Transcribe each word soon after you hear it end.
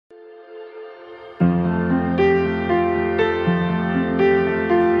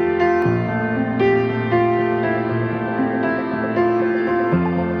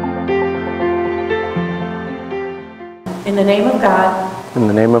the name of God, in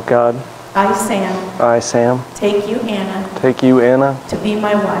the name of God, I, Sam, I, Sam, take you, Anna, take you, Anna, to be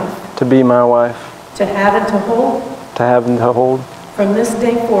my wife, to be my wife, to have and to hold, to have and to hold, from this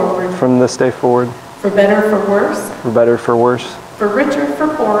day forward, from this day forward, for better, for worse, for better, for worse, for richer,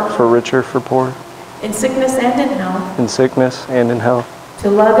 for poor, for richer, for poor, in sickness and in health, in sickness and in health, to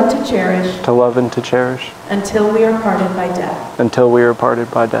love and to cherish, to love and to cherish, until we are parted by death. until we are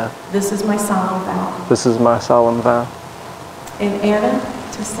parted by death. This is my solemn vow. This is my solemn vow. And Anna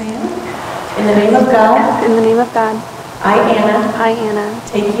to Sam, in the name of God, in the name of God, I, I, Anna,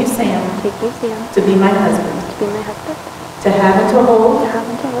 take you, Sam, take you, Sam, to be my husband, to be my husband, to have and to to hold, have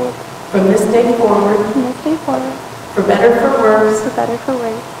and to hold, from this day forward, from this day forward, for better, for worse, for better, for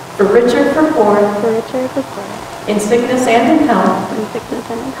worse, for richer, for poor, for richer, for poor, in sickness and in health, in sickness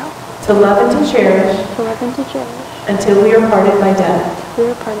and in health, to love and to cherish, to love and to cherish, until we are parted by death. we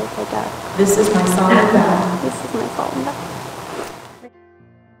are parted by death. This is my solemn vow. This is my solemn vow.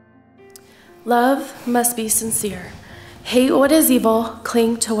 Love must be sincere. Hate what is evil,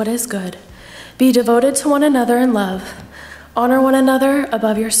 cling to what is good. Be devoted to one another in love. Honor one another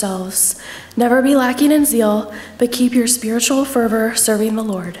above yourselves. Never be lacking in zeal, but keep your spiritual fervor serving the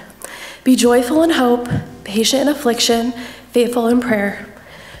Lord. Be joyful in hope, patient in affliction, faithful in prayer.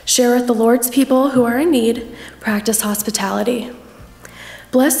 Share with the Lord's people who are in need. Practice hospitality.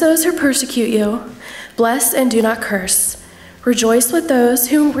 Bless those who persecute you. Bless and do not curse. Rejoice with those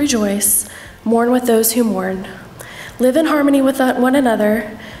who rejoice. Mourn with those who mourn. Live in harmony with one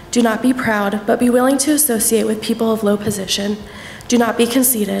another. Do not be proud, but be willing to associate with people of low position. Do not be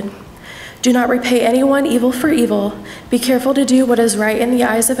conceited. Do not repay anyone evil for evil. Be careful to do what is right in the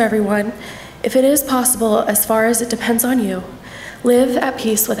eyes of everyone, if it is possible, as far as it depends on you. Live at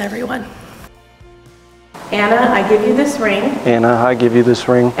peace with everyone. Anna, I give you this ring Anna, I give you this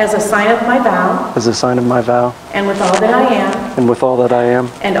ring as a sign of my vow, as a sign of my vow, and with all that I am, and with all that I am,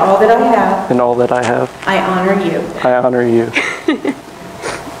 and all that I have, and all that I have, I honor you. I honor you.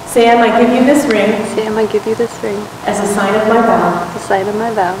 Sam, I give you this ring Sam, I give you this ring as a sign of my vow, as a sign of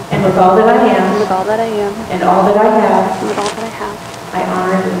my vow, and with all that I and am, with all that I am, and all that I have, and with all that I have, I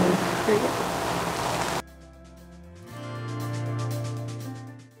honor you. for you.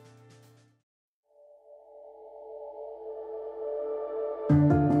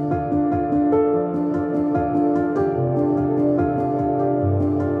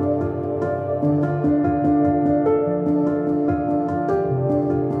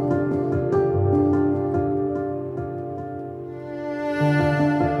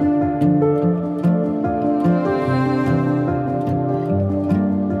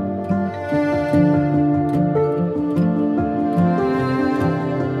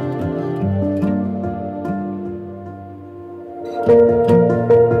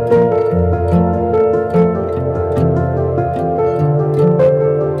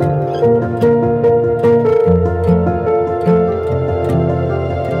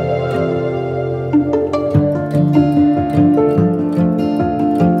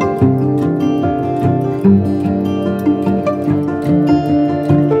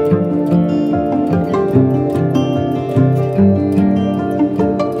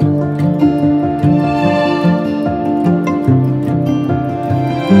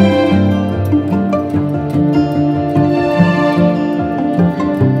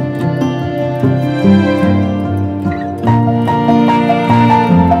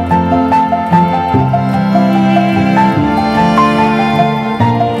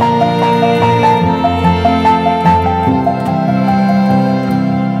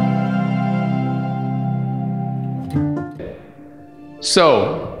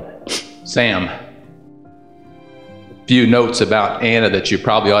 So, Sam, a few notes about Anna that you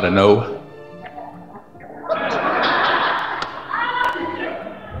probably ought to know.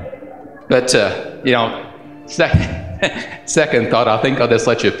 But, second thought, I think I'll just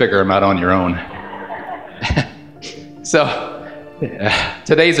let you figure them out on your own. So,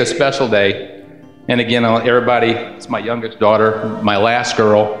 today's a special day. And again, everybody, it's my youngest daughter, my last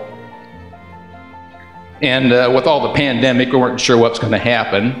girl. And with all the pandemic, we weren't sure what's going to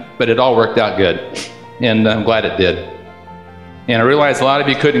happen, but it all worked out good. And I'm glad it did. And I realize a lot of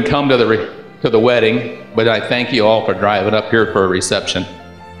you couldn't come to the wedding, but I thank you all for driving up here for a reception.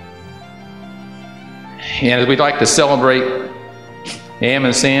 And as we'd like to celebrate Am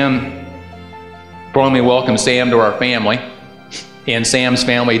and Sam, formally welcome Sam to our family, and Sam's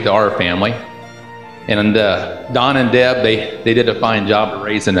family to our family. And Don and Deb, they did a fine job of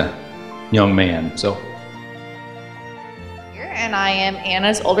raising a young man. So. And I am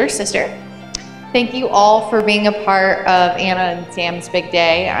Anna's older sister. Thank you all for being a part of Anna and Sam's big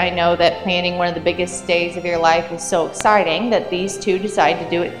day. I know that planning one of the biggest days of your life is so exciting that these two decide to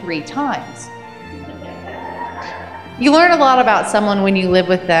do it 3 times. You learn a lot about someone when you live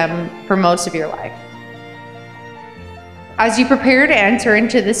with them for most of your life. As you prepare to enter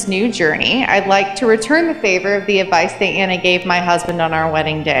into this new journey, I'd like to return the favor of the advice that Anna gave my husband on our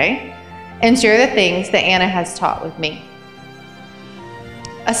wedding day and share the things that Anna has taught with me.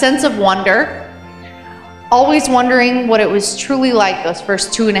 A sense of wonder, always wondering what it was truly like those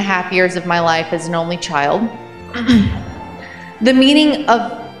first 2.5 years of my life as an only child. The meaning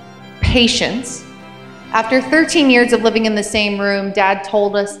of patience. After 13 years of living in the same room, Dad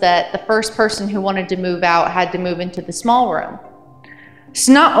told us that the first person who wanted to move out had to move into the small room.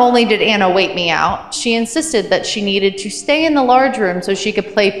 So not only did Anna wait me out, she insisted that she needed to stay in the large room so she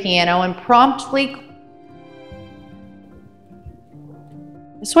could play piano and promptly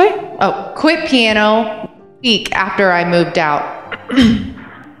quit piano a week after I moved out.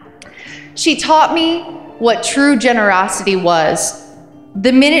 She taught me what true generosity was.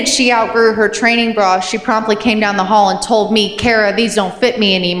 The minute she outgrew her training bra, she promptly came down the hall and told me, "Kara, these don't fit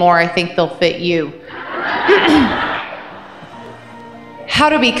me anymore. I think they'll fit you." How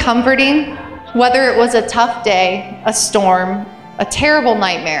to be comforting, whether it was a tough day, a storm, a terrible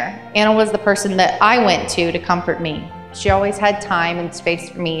nightmare. Anna was the person that I went to comfort me. She always had time and space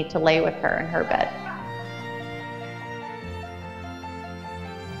for me to lay with her in her bed.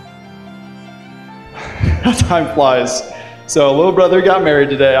 Time flies. So little brother got married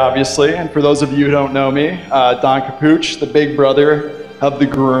today, obviously, and for those of you who don't know me, Don Capuch, the big brother of the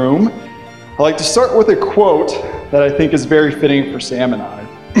groom. I like to start with a quote that I think is very fitting for Sam and I.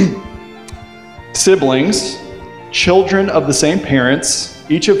 Siblings, children of the same parents,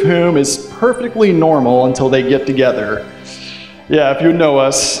 each of whom is perfectly normal until they get together. Yeah, if you know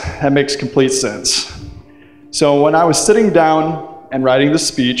us, that makes complete sense. So when I was sitting down and writing this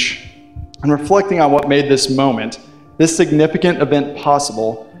speech and reflecting on what made this moment, this significant event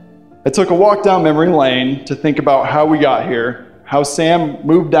possible, I took a walk down memory lane to think about how we got here, how Sam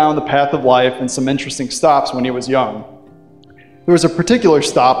moved down the path of life, and some interesting stops when he was young. There was a particular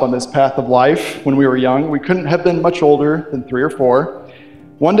stop on this path of life when we were young. We couldn't have been much older than 3 or 4.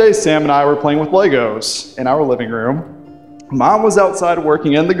 One day, Sam and I were playing with Legos in our living room. Mom was outside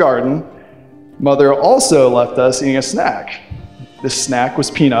working in the garden. Mother also left us eating a snack. This snack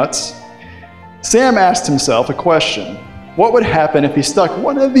was peanuts. Sam asked himself a question. What would happen if he stuck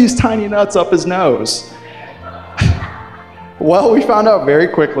one of these tiny nuts up his nose? Well, we found out very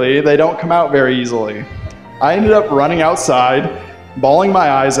quickly they don't come out very easily. I ended up running outside, bawling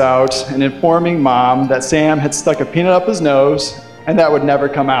my eyes out, and informing Mom that Sam had stuck a peanut up his nose and that would never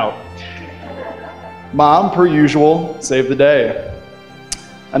come out. Mom, per usual, saved the day.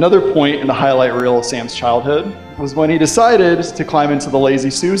 Another point in the highlight reel of Sam's childhood was when he decided to climb into the Lazy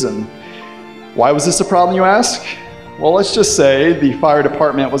Susan. Why was this a problem, you ask? Well, let's just say the fire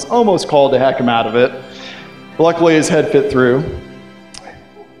department was almost called to hack him out of it. Luckily, his head fit through.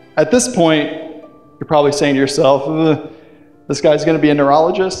 At this point, you're probably saying to yourself, this guy's gonna be a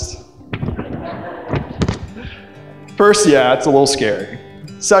neurologist? First, yeah, it's a little scary.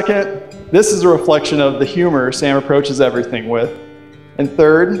 Second, this is a reflection of the humor Sam approaches everything with. And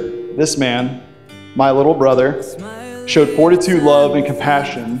third, this man, my little brother, showed fortitude, love, and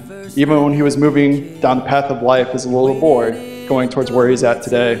compassion even when he was moving down the path of life as a little boy, going towards where he's at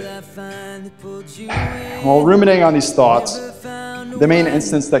today. While ruminating on these thoughts, the main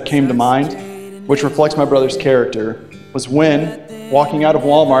instance that came to mind, which reflects my brother's character, was when, walking out of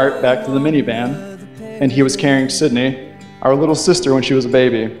Walmart back to the minivan, and he was carrying Sydney, our little sister when she was a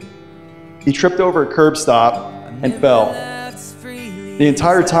baby. He tripped over a curb stop and fell. The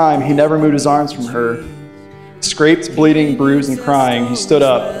entire time, he never moved his arms from her. Scraped, bleeding, bruised, and crying, he stood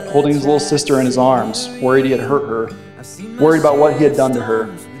up, holding his little sister in his arms, worried he had hurt her, worried about what he had done to her.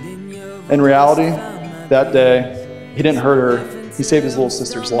 In reality, that day, he didn't hurt her, he saved his little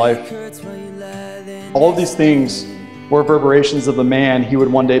sister's life. All of these things were reverberations of the man he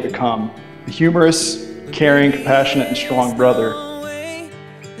would one day become, a humorous, caring, compassionate, and strong brother.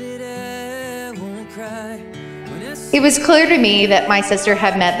 It was clear to me that my sister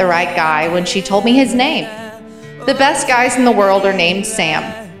had met the right guy when she told me his name. The best guys in the world are named Sam.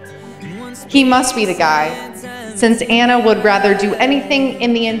 He must be the guy, since Anna would rather do anything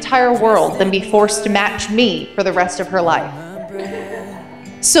in the entire world than be forced to match me for the rest of her life.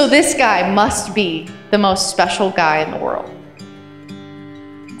 So this guy must be the most special guy in the world.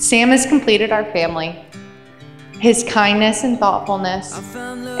 Sam has completed our family. His kindness and thoughtfulness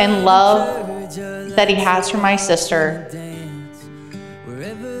and love that he has for my sister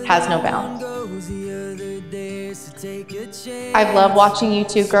has no bounds. I've loved watching you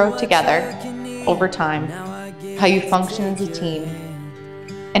two grow together over time, how you function as a team,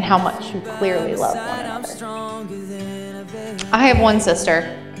 and how much you clearly love one another. I have one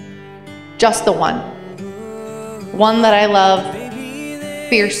sister, just the one. One that I love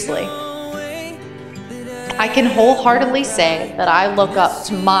fiercely. I can wholeheartedly say that I look up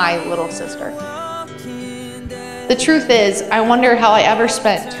to my little sister. The truth is, I wonder how I ever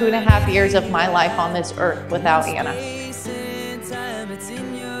spent 2.5 years of my life on this earth without Anna.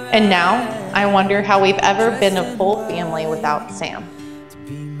 And now, I wonder how we've ever been a full family without Sam.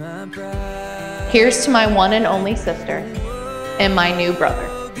 Here's to my one and only sister and my new brother.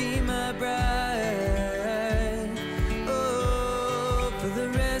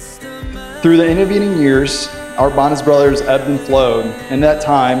 Through the intervening years, our bond as brothers ebbed and flowed. In that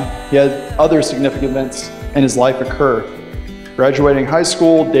time, he had other significant events in his life occur. Graduating high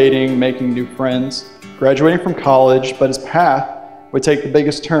school, dating, making new friends, graduating from college, but his path would take the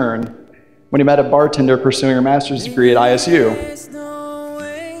biggest turn when he met a bartender pursuing her master's degree at ISU.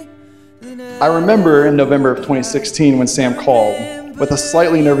 I remember in November of 2016 when Sam called, with a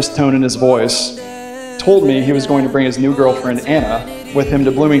slightly nervous tone in his voice, told me he was going to bring his new girlfriend, Anna, with him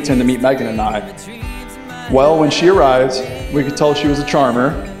to Bloomington to meet Megan and I. Well, when she arrived, we could tell she was a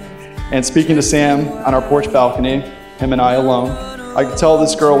charmer, and speaking to Sam on our porch balcony, him and I alone, I could tell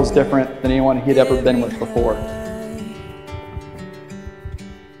this girl was different than anyone he'd ever been with before.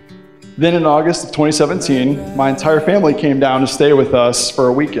 Then in August of 2017, my entire family came down to stay with us for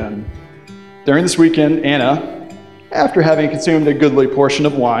a weekend. During this weekend, Anna, after having consumed a goodly portion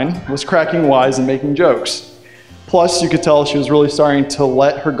of wine, was cracking wise and making jokes. Plus, you could tell she was really starting to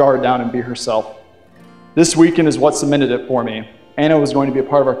let her guard down and be herself. This weekend is what cemented it for me. Anna was going to be a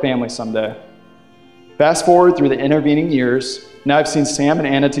part of our family someday. Fast forward through the intervening years, now I've seen Sam and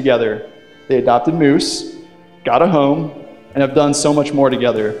Anna together. They adopted Moose, got a home, and have done so much more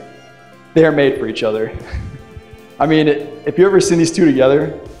together. They are made for each other. I mean, if you've ever seen these two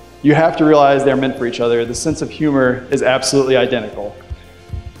together, you have to realize they're meant for each other. The sense of humor is absolutely identical.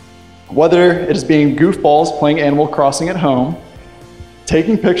 Whether it is being goofballs playing Animal Crossing at home,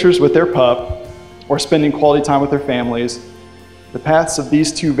 taking pictures with their pup, or spending quality time with their families, the paths of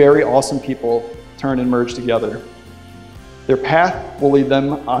these two very awesome people turn and merge together. Their path will lead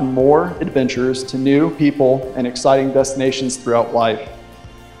them on more adventures to new people and exciting destinations throughout life.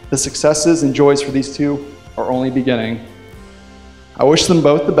 The successes and joys for these two are only beginning. I wish them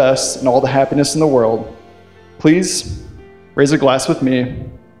both the best and all the happiness in the world. Please raise a glass with me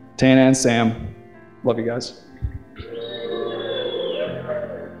to Anna and Sam. Love you guys.